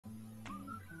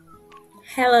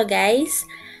Hello guys,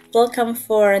 welcome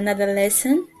for another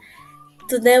lesson.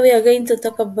 Today we are going to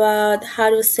talk about how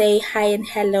to say hi and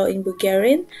hello in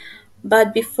Bulgarian.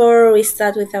 But before we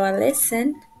start with our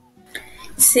lesson,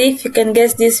 see if you can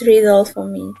guess this riddle for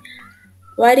me.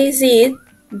 What is it?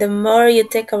 The more you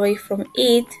take away from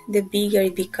it, the bigger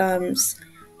it becomes.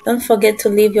 Don't forget to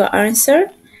leave your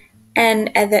answer,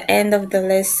 and at the end of the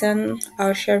lesson,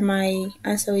 I'll share my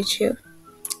answer with you.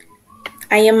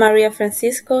 I am Maria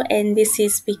Francisco, and this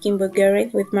is Speaking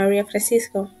Bulgarian with Maria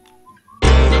Francisco.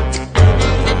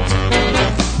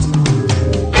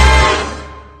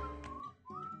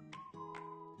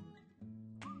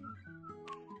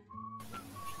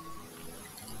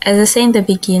 As I said in the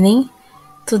beginning,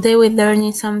 today we're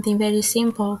learning something very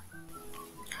simple.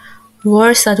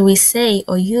 Words that we say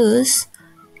or use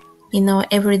in our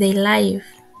everyday life.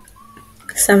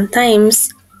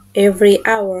 Sometimes every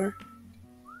hour.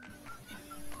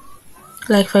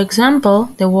 Like for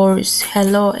example, the words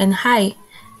hello and hi.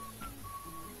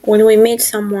 When we meet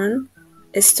someone,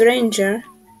 a stranger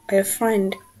or a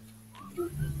friend.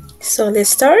 So let's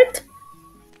start.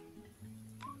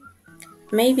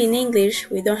 Maybe in English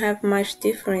we don't have much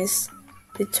difference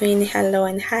between hello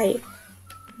and hi,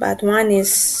 but one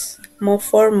is more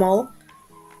formal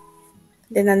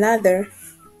than another.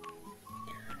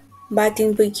 But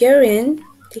in Bulgarian,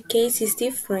 the case is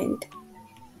different.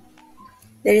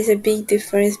 There is a big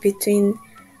difference between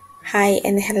hi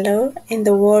and hello, and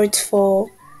the words for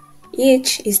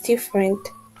each is different.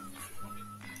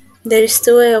 There is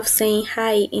two ways of saying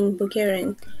hi in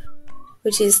Bulgarian,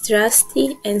 which is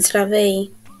zdrasти and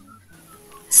zdravей.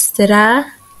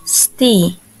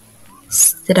 Zdrasti,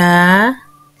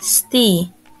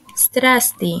 zdrasti,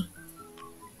 zdrasti,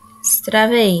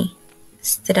 zdravей,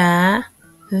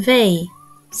 zdravей,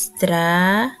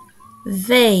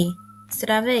 zdravей,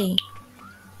 zdravей.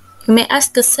 You may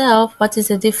ask yourself what is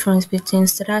the difference between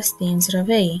zdrasti and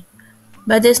zdravей,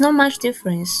 but there's not much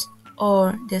difference,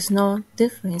 or there's no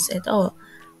difference at all.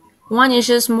 One is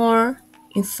just more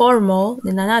informal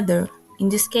than another. In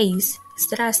this case,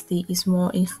 zdrasti is more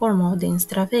informal than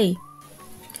zdravей.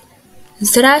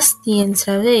 Zdrasti and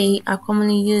zdravей are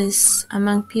commonly used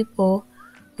among people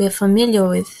we are familiar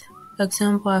with, for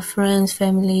example, our friends,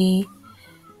 family.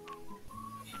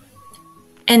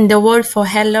 And the word for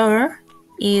hello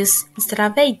is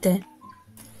здравейте.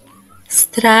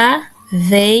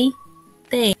 Здравейте.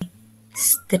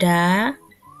 Здравейте.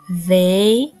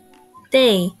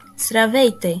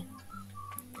 Здравейте.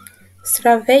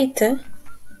 Здравейте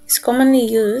is commonly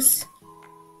used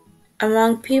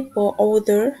among people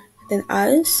older than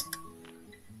us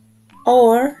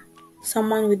or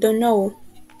someone we don't know.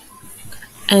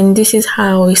 And this is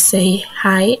how we say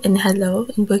hi and hello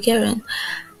in Bulgarian.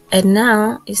 And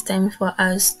now it's time for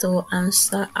us to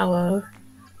answer our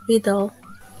riddle.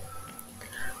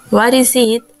 What is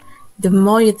it? The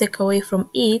more you take away from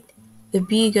it, the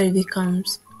bigger it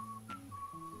becomes.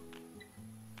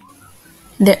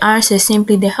 The answer is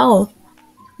simply the whole.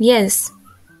 Yes.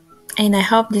 And I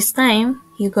hope this time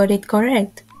you got it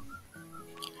correct.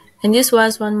 And this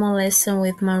was one more lesson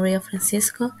with Maria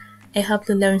Francisco. I hope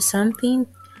you learned something.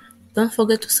 Don't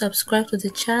forget to subscribe to the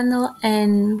channel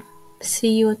and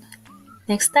see you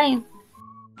next time.